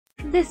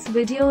This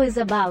video is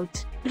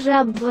about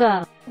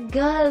Rabwah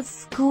Girls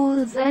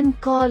schools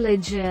and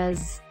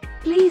colleges.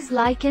 Please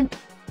like and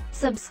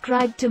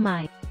subscribe to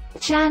my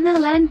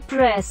channel and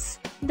press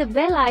the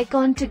bell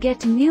icon to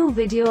get new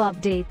video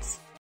updates.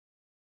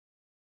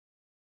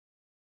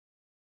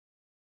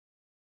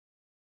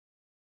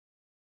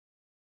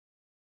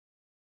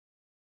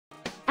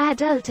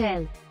 Adult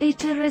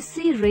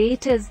literacy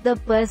rate is the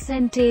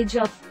percentage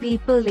of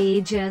people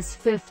ages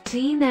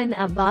 15 and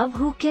above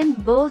who can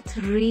both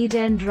read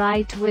and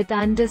write with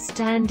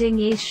understanding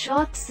a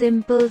short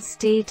simple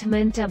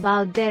statement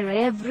about their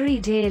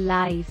everyday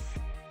life.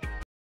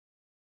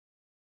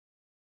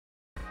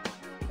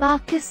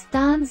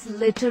 Pakistan's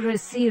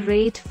literacy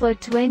rate for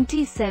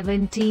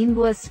 2017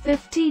 was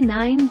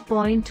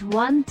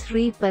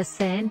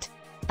 59.13%,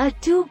 a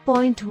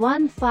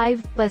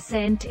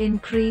 2.15%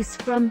 increase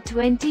from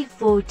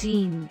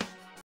 2014.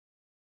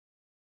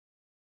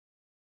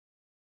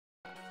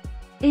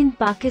 In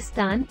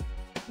Pakistan,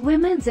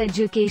 women's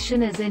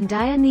education is in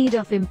dire need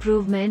of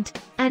improvement,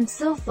 and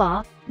so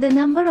far, the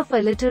number of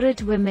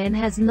illiterate women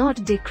has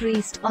not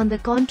decreased. On the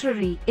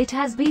contrary, it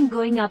has been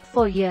going up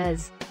for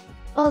years.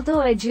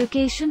 Although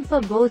education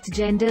for both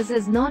genders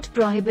is not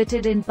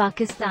prohibited in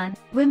Pakistan,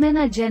 women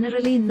are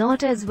generally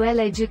not as well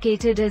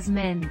educated as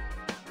men.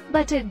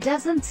 But it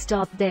doesn't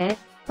stop there.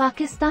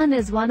 Pakistan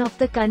is one of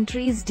the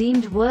countries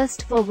deemed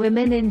worst for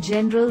women in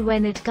general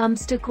when it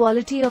comes to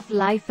quality of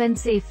life and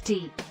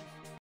safety.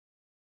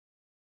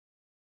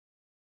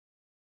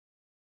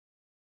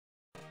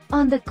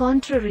 On the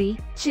contrary,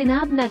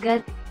 Chenab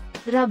Nagar,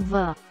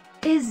 Rabwah,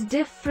 is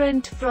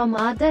different from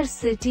other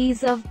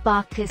cities of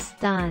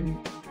Pakistan.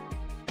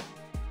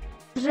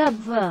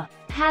 Rabwah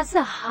has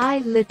a high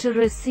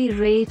literacy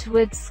rate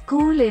with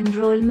school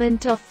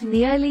enrollment of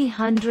nearly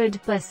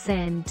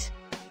 100%.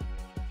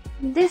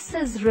 This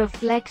is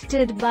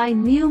reflected by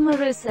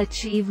numerous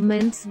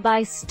achievements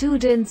by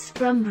students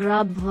from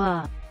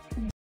Rabwah.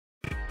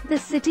 The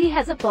city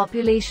has a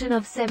population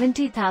of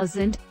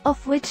 70,000,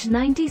 of which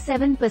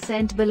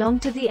 97% belong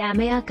to the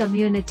Jamia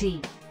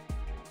community.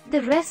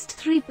 The rest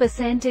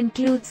 3%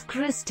 includes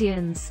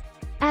Christians.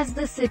 As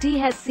the city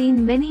has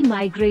seen many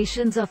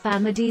migrations of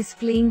Ahmadis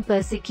fleeing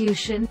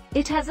persecution,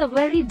 it has a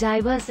very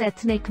diverse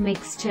ethnic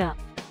mixture.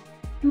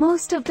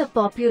 Most of the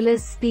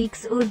populace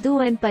speaks Urdu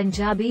and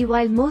Punjabi,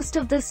 while most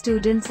of the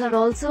students are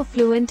also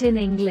fluent in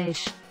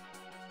English.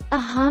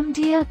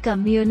 Ahmadiyya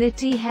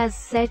community has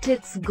set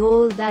its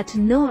goal that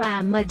no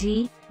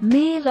Ahmadi,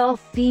 male or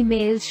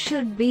female,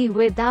 should be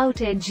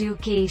without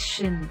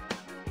education.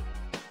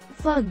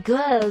 For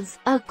girls,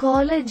 a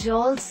college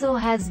also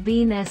has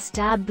been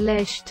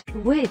established,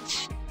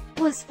 which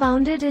was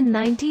founded in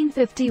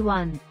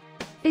 1951.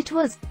 It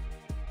was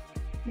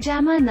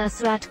Jamia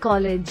Nusrat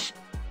College.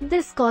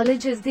 This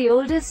college is the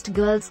oldest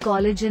girls'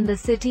 college in the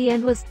city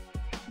and was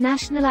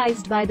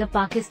nationalized by the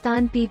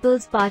Pakistan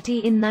People's Party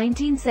in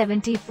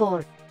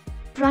 1974.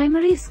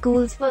 Primary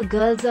schools for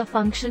girls are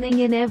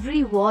functioning in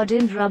every ward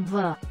in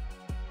Rabwah.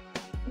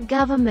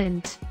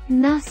 Government.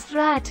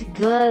 Nusrat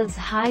Girls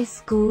High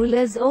School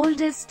is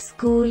oldest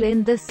school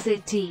in the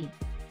city.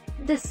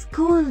 The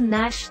school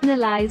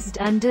nationalized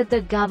under the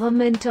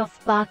government of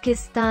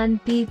Pakistan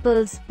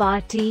People's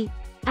Party,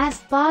 as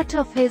part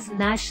of his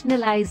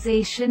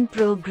nationalization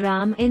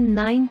program in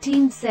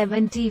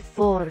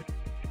 1974.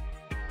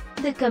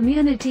 The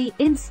community,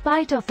 in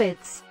spite of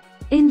its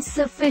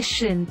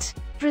insufficient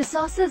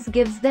resources,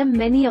 gives them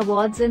many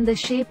awards in the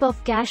shape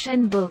of cash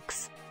and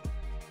books,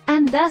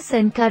 and thus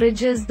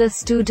encourages the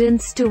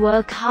students to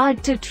work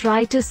hard to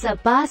try to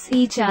surpass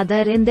each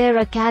other in their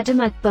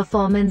academic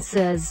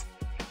performances.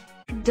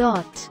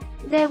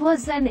 There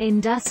was an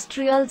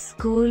industrial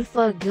school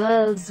for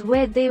girls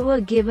where they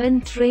were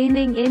given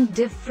training in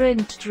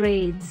different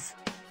trades.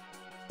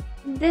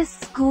 This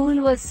school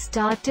was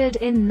started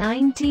in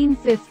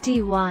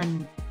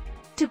 1951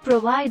 to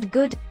provide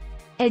good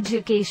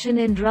education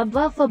in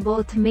Rabwah for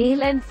both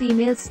male and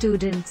female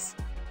students.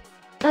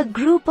 A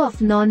group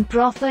of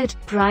non-profit,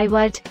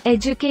 private,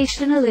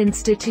 educational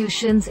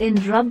institutions in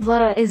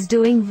Rabwah is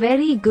doing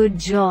very good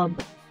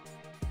job.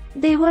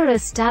 They were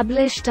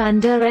established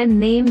under and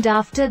named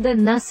after the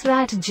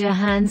Nusrat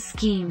Jahan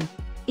scheme.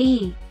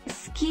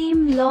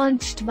 Scheme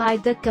launched by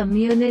the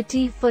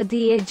community for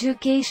the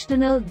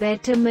educational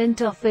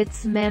betterment of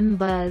its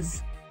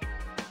members.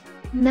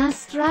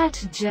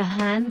 Nusrat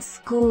Jahan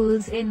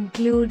schools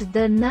include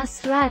the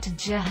Nusrat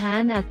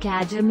Jahan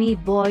Academy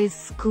Boys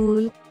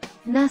School,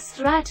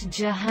 Nusrat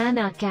Jahan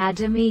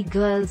Academy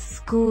Girls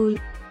School,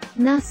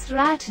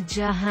 Nusrat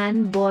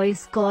Jahan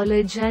Boys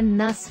College and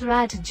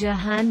Nusrat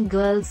Jahan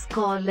Girls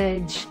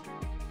College.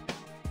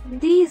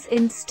 These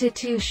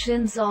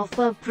institutions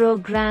offer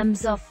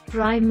programs of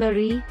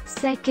primary,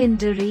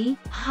 secondary,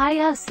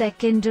 higher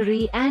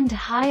secondary and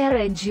higher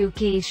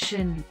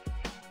education.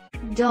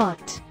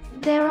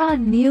 There are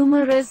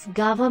numerous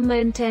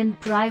government and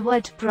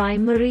private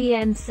primary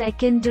and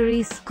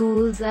secondary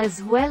schools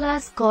as well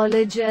as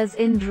colleges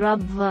in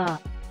Rabwah.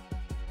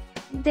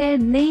 Their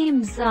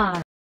names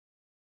are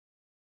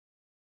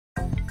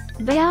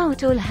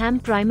Oldham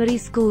Primary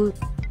School,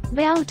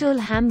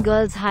 Oldham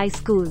Girls High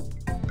School,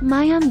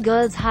 Mayam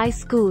Girls High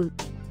School,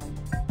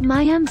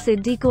 Mayam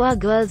Siddiqua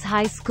Girls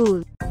High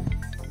School,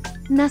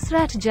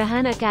 Nusrat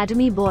Jahan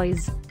Academy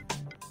Boys,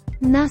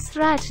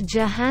 Nusrat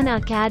Jahan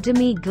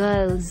Academy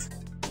Girls,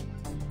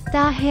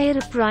 Tahir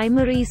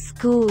Primary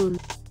School,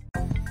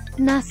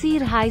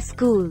 Nasir High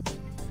School,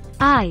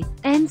 I.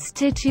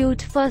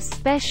 Institute for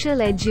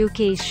Special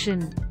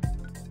Education,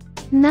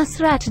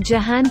 Nusrat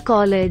Jahan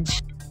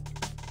College,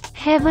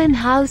 Heaven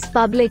House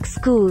Public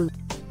School,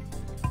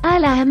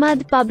 Al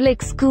Ahmad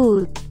Public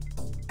School,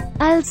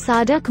 Al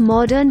Sadak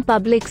Modern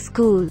Public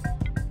School,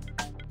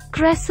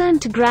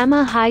 Crescent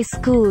Grammar High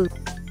School,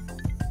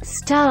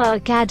 Star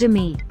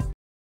Academy.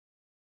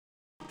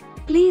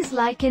 Please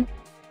like and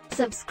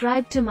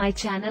subscribe to my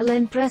channel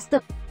and press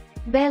the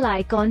bell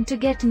icon to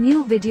get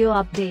new video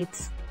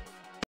updates.